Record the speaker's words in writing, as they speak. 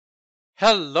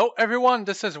Hello everyone,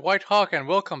 this is WazHack and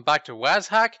welcome back to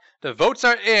WazHack. The votes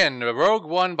are in. Rogue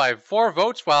won by 4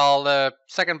 votes while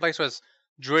second place was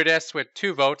Druidess with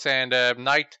 2 votes and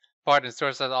Knight, Bard and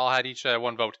Sorceress all had each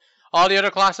 1 vote. All the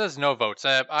other classes, no votes.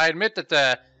 I admit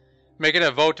that making a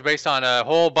vote based on a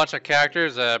whole bunch of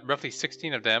characters, roughly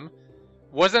 16 of them,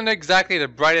 wasn't exactly the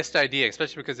brightest idea,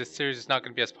 especially because this series is not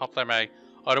going to be as popular as my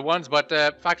other ones, but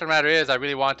fact of the matter is I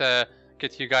really want to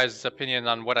get you guys' opinion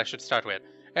on what I should start with.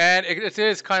 And it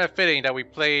is kind of fitting that we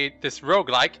play this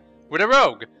roguelike with a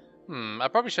rogue. I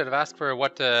probably should have asked for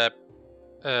what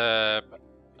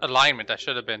alignment I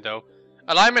should have been, though.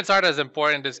 Alignments aren't as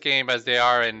important in this game as they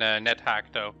are in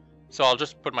NetHack, though. So I'll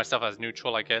just put myself as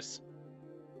neutral, I guess.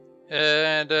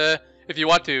 And if you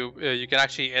want to, you can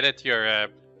actually edit your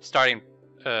starting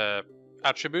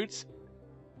attributes.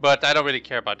 But I don't really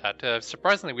care about that.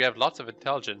 Surprisingly, we have lots of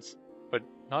intelligence, but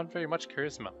not very much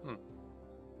charisma.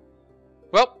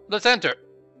 Well, let's enter.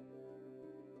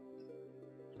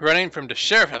 Running from the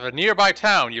sheriff of a nearby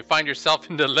town, you find yourself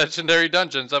in the legendary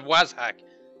dungeons of WazHack.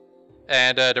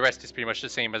 And the rest is pretty much the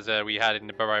same as we had in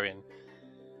the Barbarian.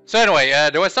 So anyway,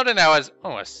 there was something that was...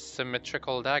 Oh, a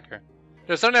symmetrical dagger.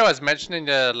 There was something I was mentioned in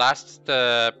the last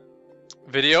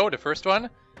video, the first one.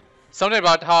 Something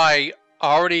about how I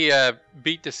already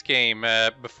beat this game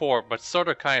before, but sort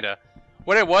of kinda.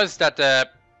 What it was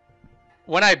that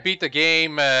when I beat the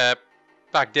game...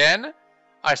 back then,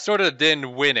 I sort of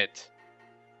didn't win it.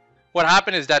 What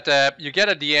happened is that you get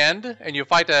at the end and you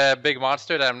fight a big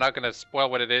monster that I'm not going to spoil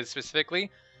what it is specifically.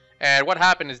 And what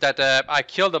happened is that I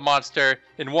killed the monster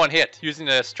in 1 hit using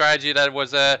a strategy that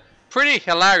was pretty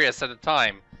hilarious at the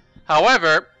time.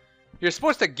 However, you're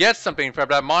supposed to get something from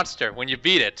that monster when you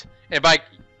beat it. And by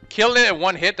killing it in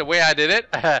 1 hit the way I did it,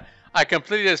 I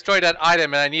completely destroyed that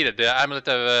item and I needed the Amulet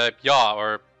of Yaw,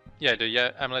 or yeah,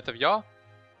 the Amulet of Yaw?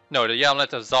 No, the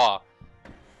Amulet of Zaw.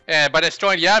 And by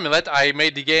destroying the amulet, I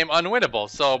made the game unwinnable.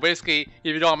 So basically,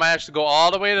 if you don't manage to go all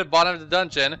the way to the bottom of the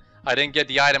dungeon, I didn't get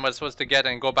the item I was supposed to get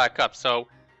and go back up. So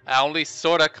I only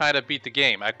sorta kinda beat the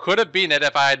game. I could have beaten it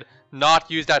if I had not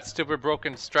used that stupid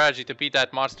broken strategy to beat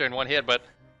that monster in 1 hit, but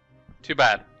too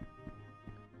bad.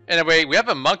 Anyway, we have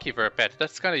a monkey for a pet.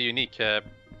 That's kinda unique.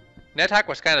 NetHack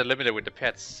was kinda limited with the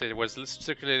pets. It was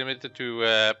strictly limited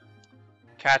to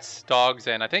cats, dogs,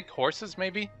 and I think horses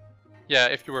maybe? Yeah,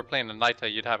 if you were playing a knight,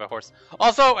 you'd have a horse.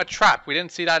 Also, a trap. We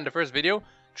didn't see that in the first video.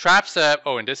 Traps,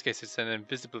 oh, in this case, it's an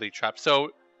invisibility trap.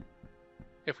 So,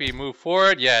 if we move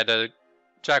forward, yeah, the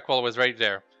jackwall was right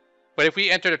there. But if we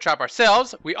enter the trap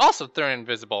ourselves, we also turn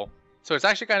invisible. So it's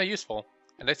actually kind of useful.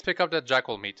 And let's pick up that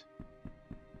jackal meat.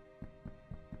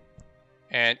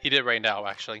 And eat it right now,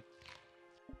 actually.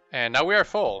 And now we are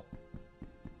full.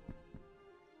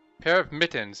 Pair of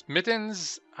mittens.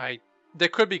 Mittens, they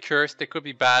could be cursed, they could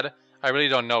be bad. I really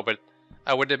don't know, but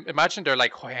I would imagine they're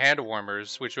like hand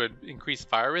warmers, which would increase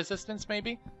fire resistance,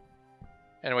 maybe?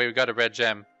 Anyway, we got a red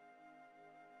gem.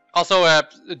 Also,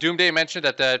 Doomday mentioned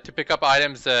that to pick up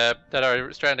items that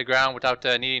are straight on the ground without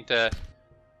needing to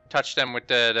touch them with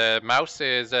the mouse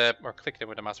is, or click them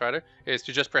with the mouse rather, is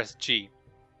to just press G.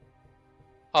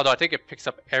 Although I think it picks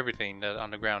up everything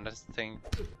on the ground, that's the thing.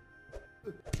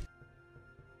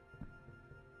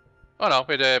 Oh no,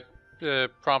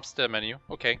 it prompts the menu.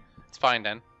 Okay, it's fine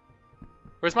then.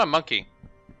 Where's my monkey?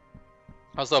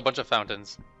 Also a bunch of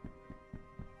fountains.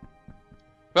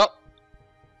 Well,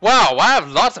 wow, I have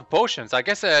lots of potions. I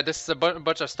guess this is a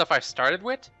bunch of stuff I started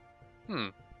with.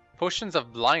 Potions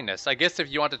of blindness. I guess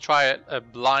if you want to try a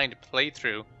blind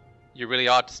playthrough, you really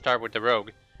ought to start with the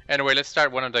rogue. Anyway, let's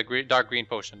start one of the dark green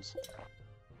potions.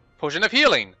 Potion of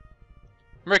healing.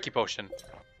 Murky potion.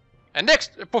 And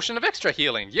next, a potion of extra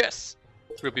healing, yes!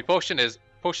 Ruby potion is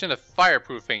potion of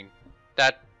fireproofing.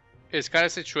 That is kind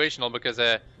of situational because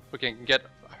we can get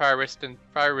fire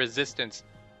resistance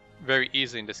very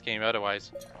easily in this game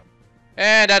otherwise.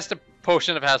 And that's the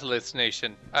potion of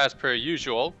hallucination, as per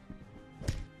usual.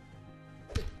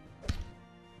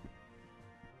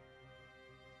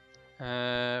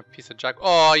 Piece of jack.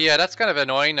 Oh yeah, that's kind of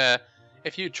annoying.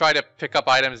 If you try to pick up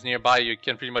items nearby, you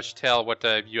can pretty much tell what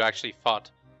you actually fought.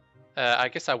 I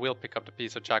guess I will pick up the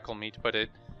piece of jackal meat, but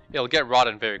it'll get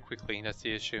rotten very quickly. That's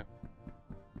the issue.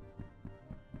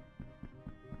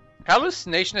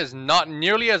 Hallucination is not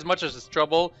nearly as much as a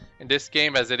trouble in this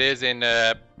game as it is in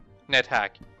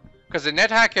NetHack. Because in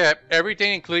NetHack,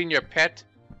 everything, including your pet,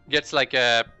 gets like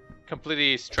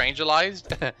completely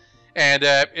strangelized. And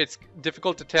it's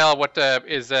difficult to tell what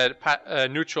is a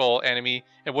neutral enemy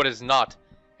and what is not.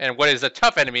 And what is a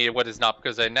tough enemy and what is not.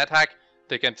 Because in NetHack,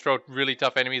 they can throw really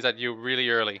tough enemies at you really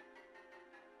early.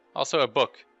 Also a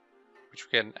book, which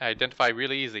we can identify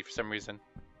really easily for some reason.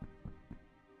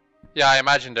 Yeah, I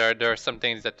imagine there are some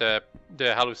things that the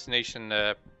hallucination,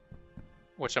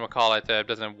 whatchamacallit,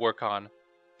 doesn't work on.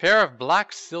 Pair of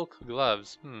black silk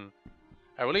gloves.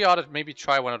 I really ought to maybe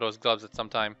try one of those gloves at some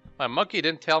time. My monkey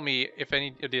didn't tell me if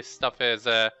any of this stuff is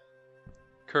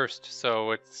cursed,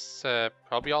 so it's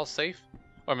probably all safe.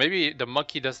 Or maybe the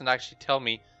monkey doesn't actually tell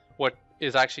me what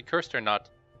is actually cursed or not.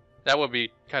 That would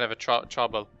be kind of a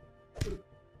trouble.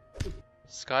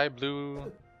 Sky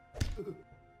blue.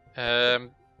 Can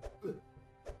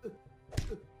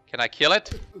I kill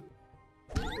it?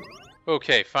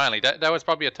 Okay, finally. That was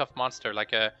probably a tough monster,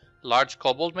 like a large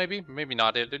kobold maybe? Maybe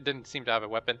not. It didn't seem to have a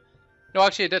weapon. No,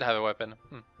 actually it did have a weapon.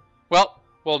 Well,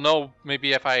 we'll know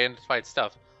maybe if I identified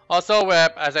stuff. Also,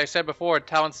 as I said before,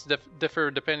 talents differ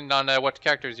depending on what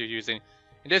characters you're using.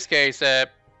 In this case,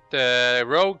 the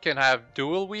rogue can have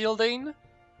dual wielding,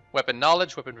 weapon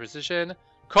knowledge, weapon precision,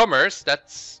 commerce.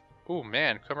 That's... oh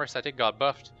man, commerce I think got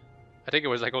buffed. I think it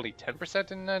was like only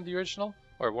 10% in the original,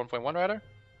 or 1.1 rather.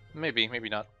 Maybe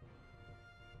not.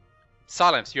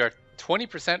 Silence, you are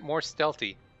 20% more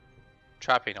stealthy.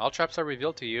 Trapping, all traps are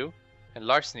revealed to you. And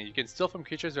larceny, you can steal from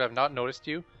creatures who have not noticed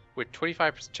you with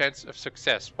 25% chance of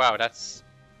success. Wow, that's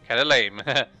kind of lame.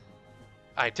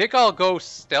 I think I'll go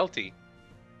stealthy.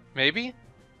 Maybe?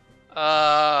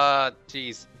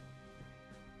 Jeez.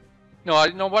 No,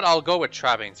 you know what? I'll go with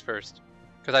trappings first.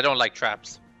 Because I don't like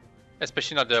traps.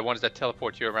 Especially not the ones that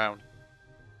teleport you around.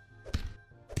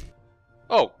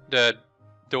 Oh, the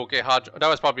Doge Hodge. That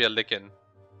was probably a lickin'.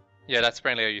 Yeah, that's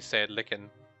apparently how you say it, lickin'.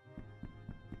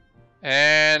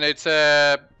 And it's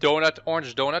a donut,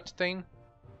 orange donut thing.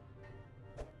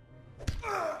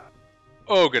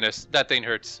 Oh goodness, that thing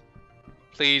hurts.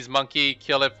 Please, monkey,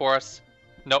 kill it for us.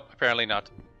 Nope, apparently not.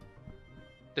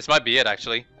 This might be it,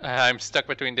 actually. I'm stuck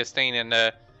between this thing and...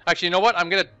 actually, you know what? I'm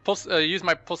gonna use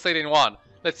my pulsating wand.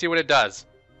 Let's see what it does.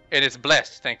 And it's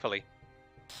blessed, thankfully.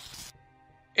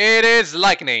 It is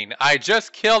lightning. I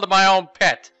just killed my own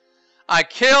pet. I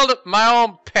killed my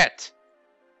own pet.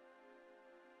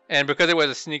 And because it was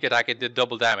a sneak attack, it did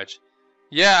double damage.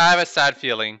 Yeah, I have a sad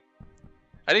feeling.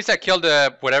 At least I killed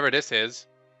whatever this is.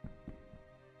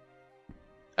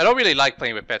 I don't really like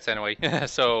playing with pets anyway,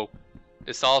 so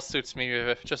this all suits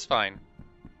me just fine.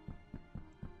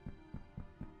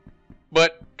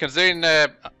 But considering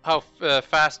how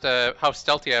fast, how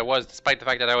stealthy I was, despite the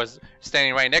fact that I was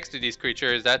standing right next to these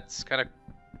creatures, that's kind of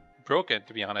broken,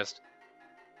 to be honest.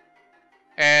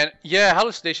 And yeah,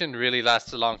 hallucination really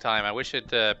lasts a long time. I wish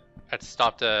it had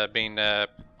stopped being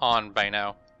on by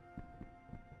now.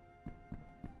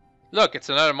 Look, it's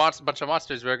another bunch of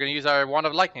monsters we're going to use our Wand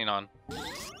of Lightning on.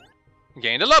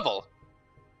 Gained a level!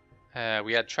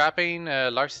 We had trapping,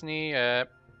 larceny,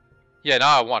 yeah,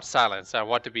 now I want silence. I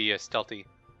want to be stealthy.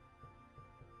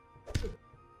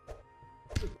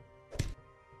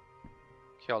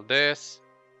 Kill this.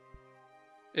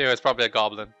 It was probably a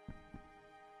goblin.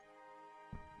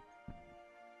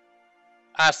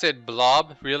 Acid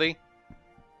blob, really?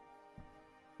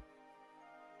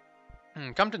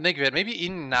 Come to think of it, maybe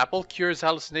eating an apple cures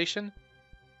hallucination?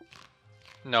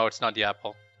 No, it's not the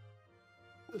apple.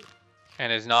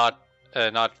 And it's not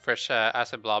fresh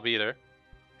acid blob either.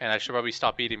 And I should probably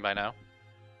stop eating by now.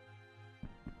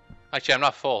 Actually, I'm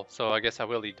not full, so I guess I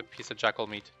will eat a piece of jackal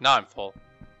meat. Now I'm full.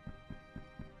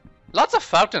 Lots of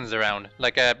fountains around.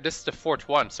 Like, this is the fourth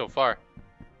one so far.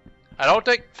 I don't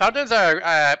think... fountains are,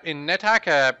 in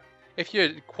NetHack, if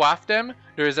you quaff them,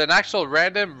 there's an actual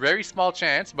random, very small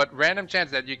chance, but random chance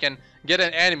that you can get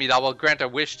an enemy that will grant a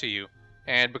wish to you.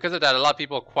 And because of that, a lot of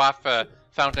people quaff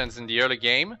fountains in the early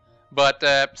game. But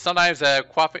sometimes,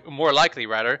 quaffing, more likely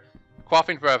rather,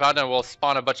 quaffing for a fountain will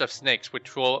spawn a bunch of snakes,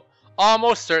 which will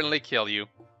almost certainly kill you.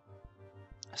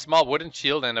 A small wooden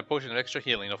shield and a potion of extra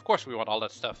healing. Of course we want all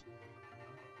that stuff.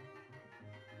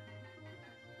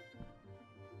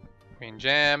 Green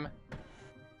gem.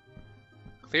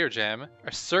 Clear gem.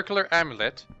 A circular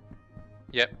amulet.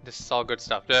 Yep, this is all good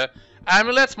stuff. The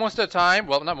amulets most of the time,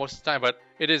 well not most of the time, but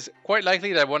it is quite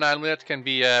likely that one amulet can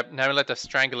be an amulet of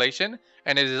strangulation.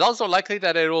 And it is also likely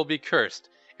that it will be cursed.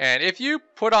 And if you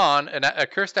put on a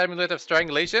cursed amulet of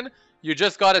strangulation, you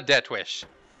just got a death wish.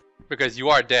 Because you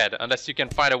are dead, unless you can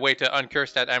find a way to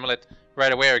uncurse that amulet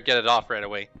right away or get it off right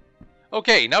away.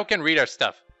 Okay, now we can read our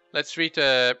stuff. Let's read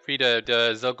the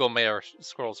Zilgomayor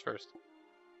scrolls first.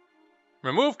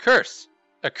 Remove curse.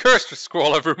 A cursed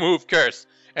scroll of remove curse.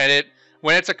 And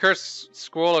when it's a cursed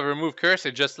scroll of remove curse,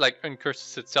 it just like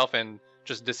uncurses itself and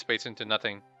just dissipates into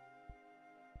nothing.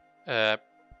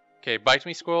 Okay, bite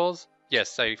me scrolls.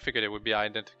 Yes, I figured it would be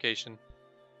identification.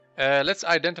 Let's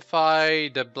identify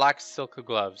the black silk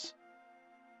gloves.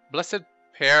 Blessed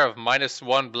pair of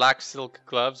 -1 black silk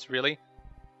gloves, really?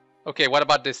 Okay, what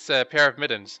about this pair of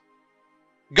mittens?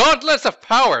 Gauntlets of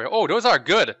power! Oh, those are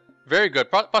good. Very good.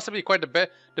 Possibly quite the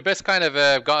best kind of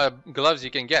gloves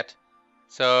you can get.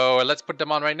 So let's put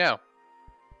them on right now.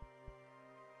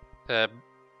 The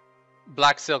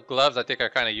black silk gloves I think are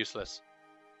kind of useless.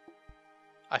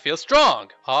 I feel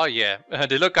strong! Oh yeah.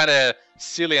 They look kind of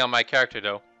silly on my character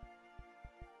though.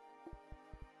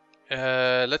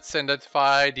 Let's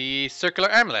identify the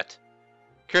circular amulet.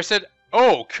 Cursed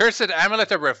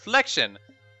amulet of reflection.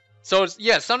 So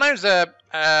yeah, sometimes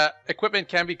equipment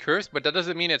can be cursed, but that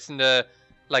doesn't mean it's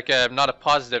not a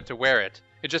positive to wear it.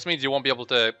 It just means you won't be able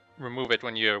to remove it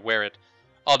when you wear it.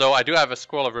 Although I do have a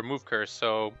scroll of remove curse,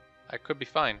 so I could be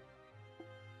fine.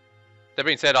 That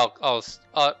being said,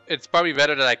 it's probably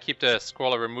better that I keep the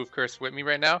scroll of remove curse with me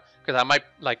right now, because I might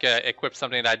equip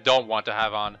something that I don't want to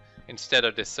have on instead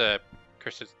of this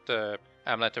cursed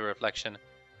amulet of reflection.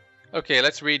 Okay,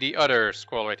 let's read the other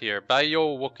scroll right here.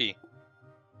 Bayo Wookie.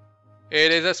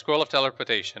 It is a scroll of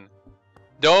teleportation.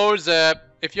 Those,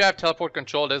 if you have teleport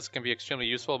control, this can be extremely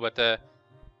useful, but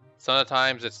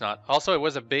sometimes it's not. Also, it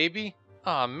was a baby?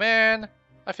 Aw, man.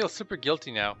 I feel super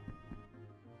guilty now.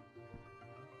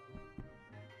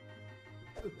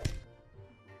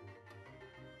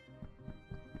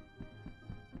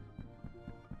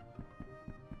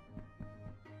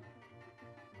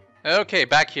 Okay,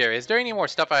 back here. Is there any more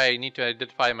stuff I need to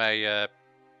identify my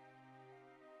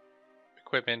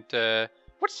equipment?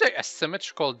 What's the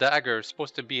asymmetrical dagger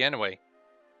supposed to be anyway?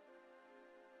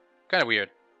 Kind of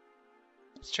weird.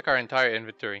 Let's check our entire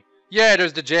inventory. Yeah,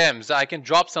 there's the gems. I can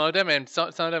drop some of them, and some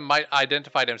of them might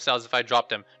identify themselves if I drop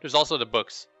them. There's also the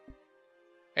books.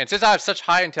 And since I have such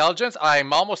high intelligence,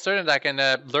 I'm almost certain that I can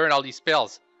learn all these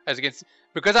spells. As you can see,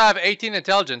 because I have 18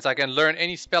 intelligence, I can learn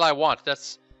any spell I want.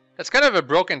 That's kind of a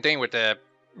broken thing with the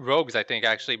rogues, I think,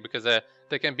 actually, because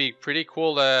they can be pretty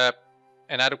cool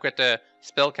and adequate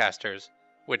spellcasters.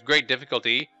 With great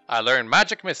difficulty, I learn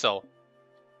Magic Missile.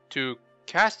 To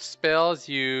cast spells,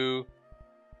 you...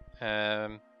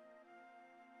 yeah,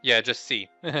 just see.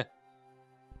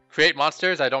 Create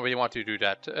monsters, I don't really want to do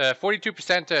that.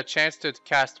 42% chance to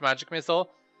cast Magic Missile.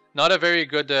 Not a very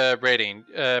good rating.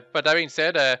 But that being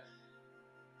said,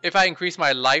 if I increase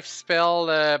my life spell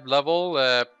level,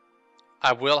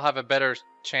 I will have a better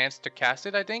chance to cast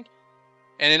it, I think.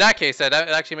 And in that case, that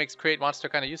actually makes Create Monster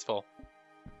kind of useful.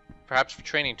 Perhaps for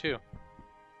training too.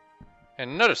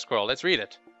 And another scroll, let's read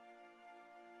it.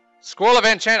 Scroll of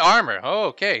Enchant Armor. Oh,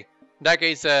 okay. In that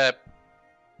case,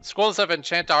 Scrolls of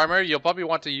Enchant Armor, you'll probably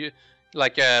want to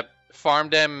farm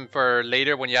them for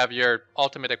later when you have your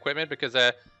ultimate equipment, because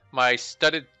my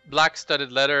black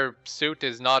studded leather suit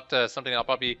is not something I'll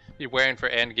probably be wearing for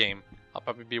endgame. I'll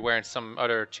probably be wearing some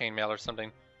other chainmail or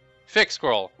something. Fixed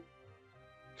Scroll.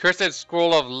 Cursed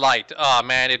Scroll of Light. Oh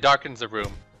man, it darkens the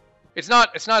room. It's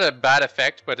not a bad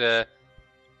effect, but it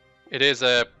is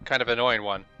a kind of annoying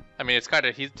one. I mean, it's kind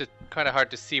of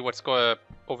hard to see what's going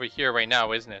over here right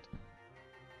now, isn't it?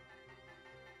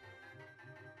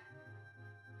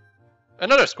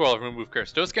 Another Scroll of Remove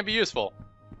Curse. Those can be useful.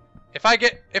 If I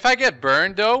get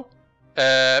burned though,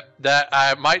 that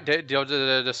I might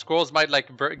the scrolls might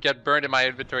get burned in my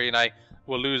inventory, and I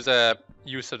will lose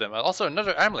use of them. Also,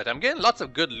 another amulet. I'm getting lots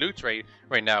of good loot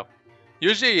right now.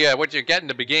 Usually, what you get in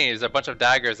the beginning is a bunch of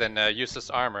daggers and useless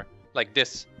armor, like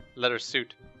this leather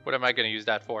suit. What am I going to use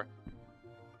that for?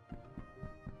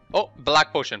 Oh,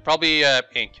 black potion. Probably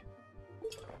ink.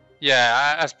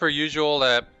 Yeah, as per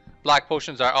usual, black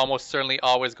potions are almost certainly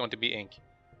always going to be ink.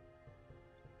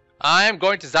 I'm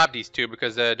going to zap these two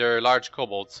because they're large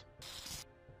kobolds.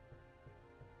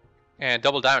 And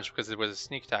double damage because it was a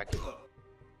sneak attack.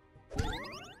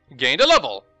 Gained a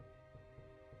level!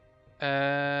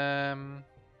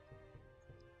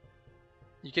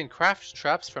 You can craft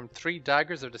traps from 3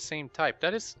 daggers of the same type.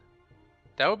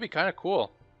 That would be kind of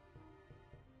cool.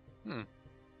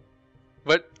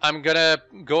 But I'm gonna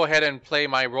go ahead and play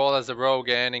my role as a rogue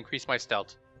and increase my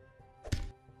stealth.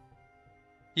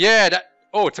 Yeah,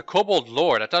 oh, it's a kobold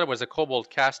lord. I thought it was a kobold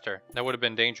caster. That would have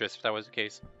been dangerous if that was the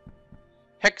case.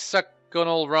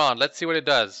 Hexagonal Rod. Let's see what it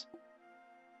does.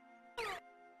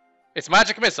 It's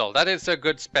Magic Missile. That is a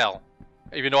good spell.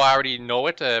 Even though I already know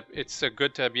it, it's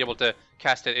good to be able to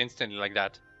cast it instantly like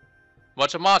that.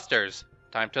 Bunch of monsters.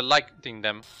 Time to lightning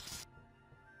them.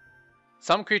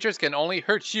 Some creatures can only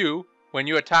hurt you when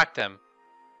you attack them.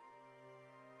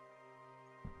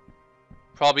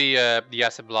 Probably the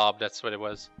acid blob, that's what it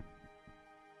was.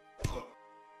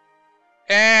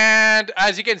 And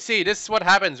as you can see, this is what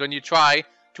happens when you try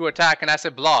to attack an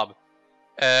acid blob.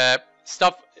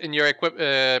 Stuff in your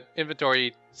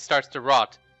inventory starts to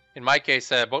rot. In my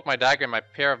case, both my dagger and my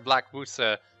pair of black boots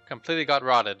completely got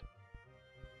rotted.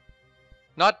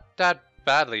 Not that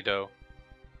badly though.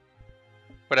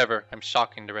 Whatever, I'm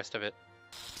shocking the rest of it.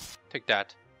 Take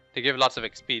that. They give lots of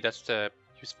XP, that's the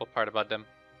useful part about them.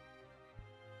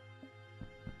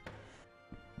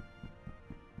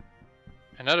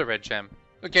 Another red gem.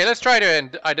 Okay, let's try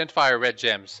to identify our red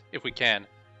gems, if we can.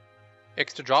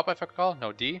 X to drop, if I recall?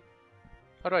 No, D?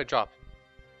 How do I drop?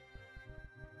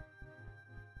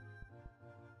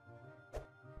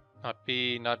 Not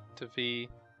B, not V,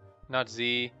 not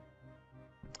Z.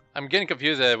 I'm getting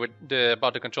confused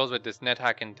about the controls with this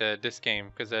NetHack and this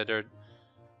game, because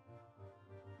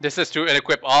this is to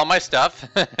equip all my stuff.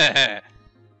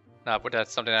 Nah, but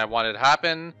that's something I wanted to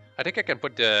happen. I think I can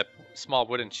put the small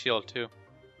wooden shield too.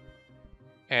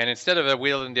 And instead of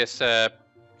wielding this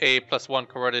A+1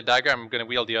 corroded dagger, I'm going to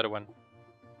wield the other one.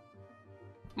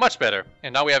 Much better.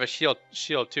 And now we have a shield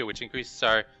too, which increases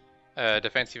our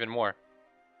defense even more.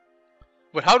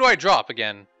 But how do I drop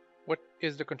again? What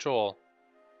is the control?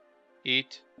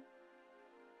 Eat.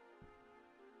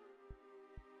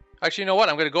 Actually, you know what?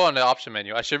 I'm going to go on the option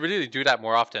menu. I should really do that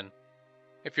more often.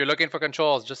 If you're looking for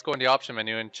controls, just go in the option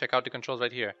menu and check out the controls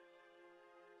right here.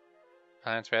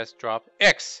 Balance, rest, drop.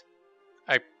 X!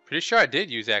 I'm pretty sure I did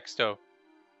use X though.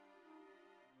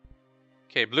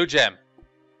 Okay, blue gem.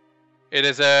 It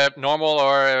is a normal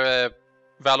or a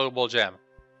valuable gem.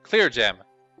 Clear gem.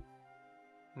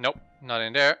 Nope, not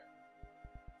in there.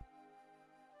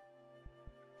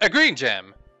 A green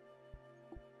gem.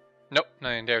 Nope,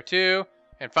 not in there too.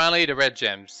 And finally, the red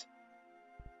gems.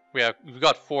 We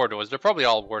got 4 of those. They're probably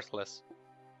all worthless.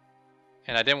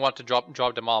 And I didn't want to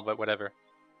drop them all, but whatever.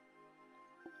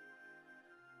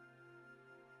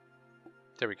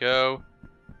 There we go.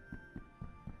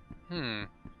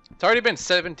 It's already been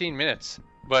 17 minutes,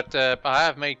 but I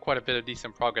have made quite a bit of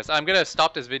decent progress. I'm gonna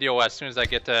stop this video as soon as I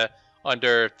get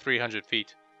under 300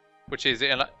 feet, which is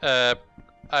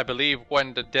I believe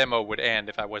when the demo would end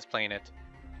if I was playing it.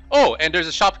 Oh, and there's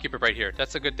a shopkeeper right here.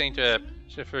 That's a good thing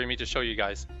for me to show you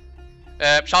guys.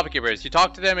 Shopkeepers, you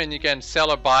talk to them and you can sell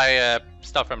or buy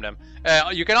stuff from them.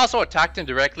 You can also attack them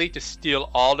directly to steal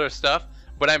all their stuff,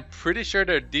 but I'm pretty sure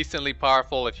they're decently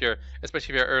powerful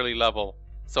especially if you're early level.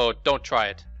 So don't try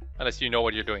it unless you know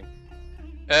what you're doing.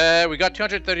 We got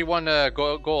 231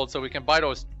 gold, so we can buy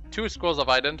those 2 scrolls of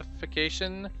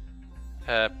identification,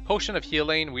 potion of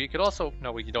healing. We could also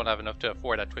we don't have enough to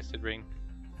afford that twisted ring.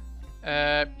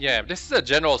 Yeah, this is a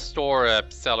general store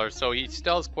seller, so he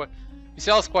sells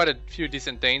quite a few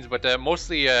decent things, but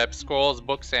mostly scrolls,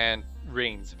 books, and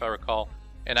rings, if I recall,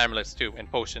 and amulets too, and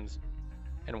potions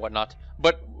and whatnot.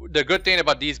 But the good thing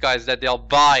about these guys is that they'll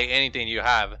buy anything you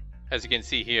have, as you can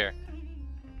see here,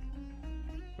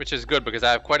 which is good because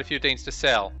I have quite a few things to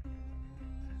sell.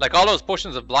 Like all those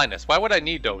potions of blindness. Why would I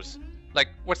need those? Like,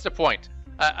 what's the point?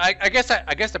 I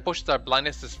guess the potions of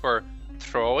blindness is for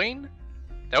throwing.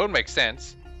 That would make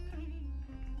sense.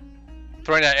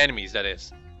 Throwing at enemies, that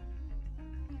is.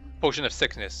 Potion of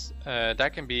sickness.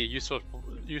 That can be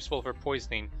useful for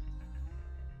poisoning.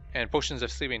 And potions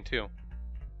of sleeping too.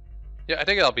 Yeah, I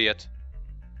think that'll be it.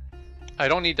 I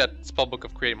don't need that spellbook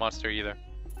of create monster either.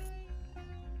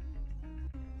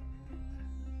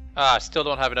 Still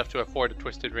don't have enough to afford a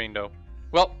twisted ring though.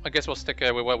 Well, I guess we'll stick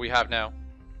with what we have now.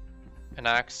 An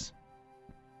axe.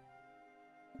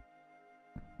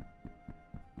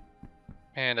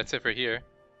 And that's it for here.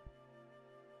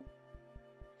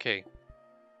 Okay.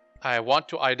 I want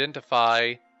to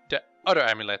identify the other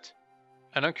amulet.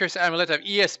 An uncursed amulet of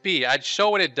ESP. I'd show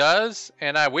what it does,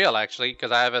 and I will actually,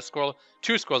 because I have a scroll,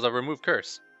 2 scrolls of remove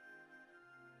curse.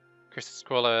 Cursed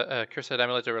scroll, cursed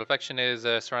amulet of reflection is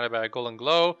surrounded by a golden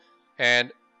glow,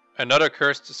 and another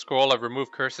cursed scroll of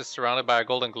remove curse is surrounded by a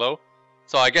golden glow.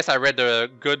 So I guess I read the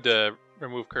good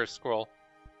remove curse scroll.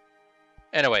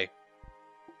 Anyway,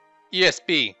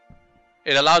 ESP.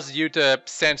 It allows you to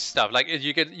sense stuff. Like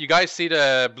you guys see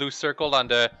the blue circle on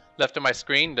the left of my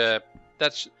screen.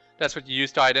 That's what you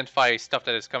use to identify stuff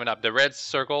that is coming up. The red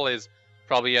circle is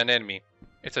probably an enemy.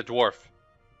 It's a dwarf.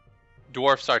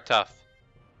 Dwarfs are tough.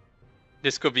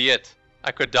 This could be it.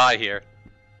 I could die here.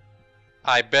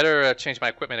 I better change my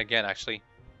equipment again, actually.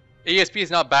 ESP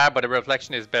is not bad, but the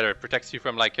reflection is better. It protects you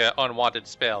from like unwanted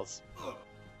spells.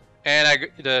 And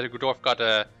the dwarf got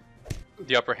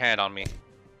the upper hand on me.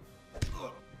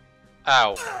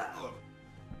 Ow.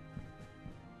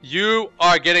 You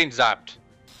are getting zapped.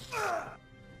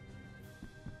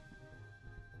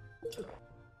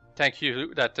 Thank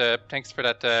you. Thanks for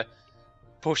that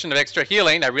potion of extra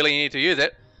healing. I really need to use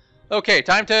it. Okay,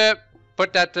 time to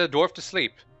put that dwarf to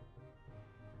sleep.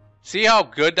 See how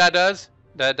good that does?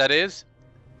 that is,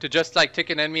 to just like take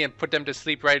an enemy and put them to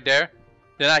sleep right there.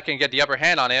 Then I can get the upper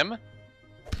hand on him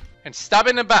and stab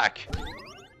in the back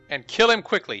and kill him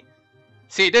quickly.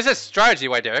 See, this is strategy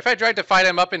right there. If I tried to fight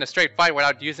him up in a straight fight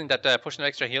without using that potion of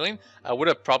extra healing, I would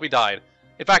have probably died.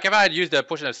 In fact, if I had used the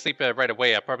potion of sleep right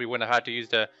away, I probably wouldn't have had to use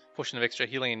the potion of extra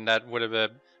healing. That would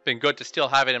have been good to still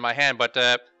have it in my hand. But,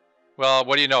 well,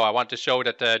 what do you know? I want to show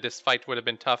that this fight would have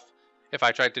been tough if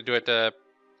I tried to do it,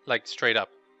 like, straight up.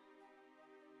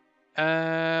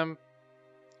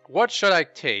 What should I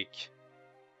take?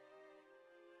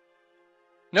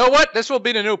 You know what? This will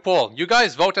be the new poll. You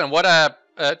guys vote on what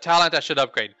talent I should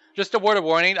upgrade. Just a word of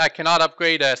warning, I cannot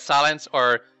upgrade Silence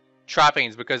or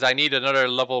Trappings because I need another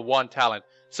level 1 talent.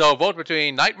 So vote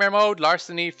between Nightmare Mode,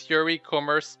 Larceny, Fury,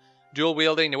 Commerce, Dual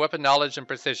Wielding, the Weapon Knowledge, and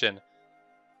Precision.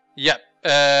 Yep.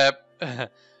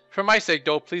 For my sake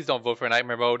though, please don't vote for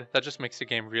Nightmare Mode. That just makes the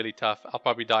game really tough. I'll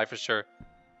probably die for sure.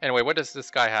 Anyway, what does this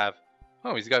guy have?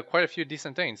 Oh, he's got quite a few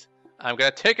decent things. I'm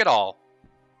gonna take it all.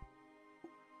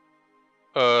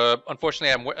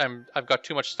 Unfortunately, I've got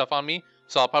too much stuff on me,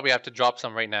 so I'll probably have to drop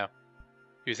some right now.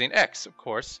 Using X, of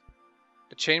course.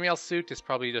 The chainmail suit is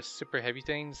probably the super heavy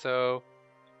thing, so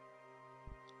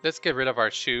let's get rid of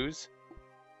our shoes.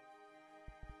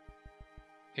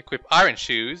 Equip iron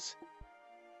shoes.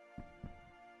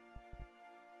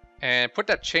 And put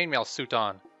that chainmail suit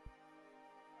on.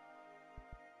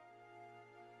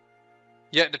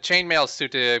 Yeah, the chainmail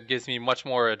suit gives me much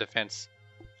more defense.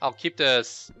 I'll keep the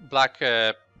black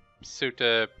suit,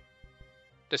 the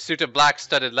suit of black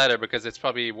studded leather because it's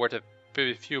probably worth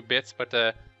a few bits.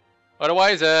 But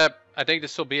otherwise, I think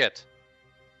this will be it.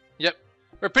 Yep,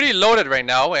 we're pretty loaded right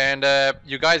now, and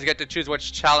you guys get to choose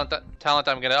which talent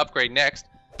I'm gonna upgrade next.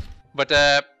 But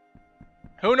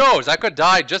who knows? I could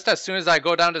die just as soon as I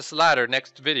go down this ladder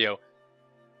next video.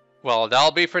 Well,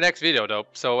 that'll be for next video though.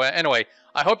 So anyway,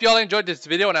 I hope you all enjoyed this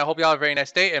video, and I hope you all have a very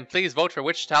nice day. And please vote for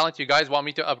which talent you guys want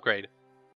me to upgrade.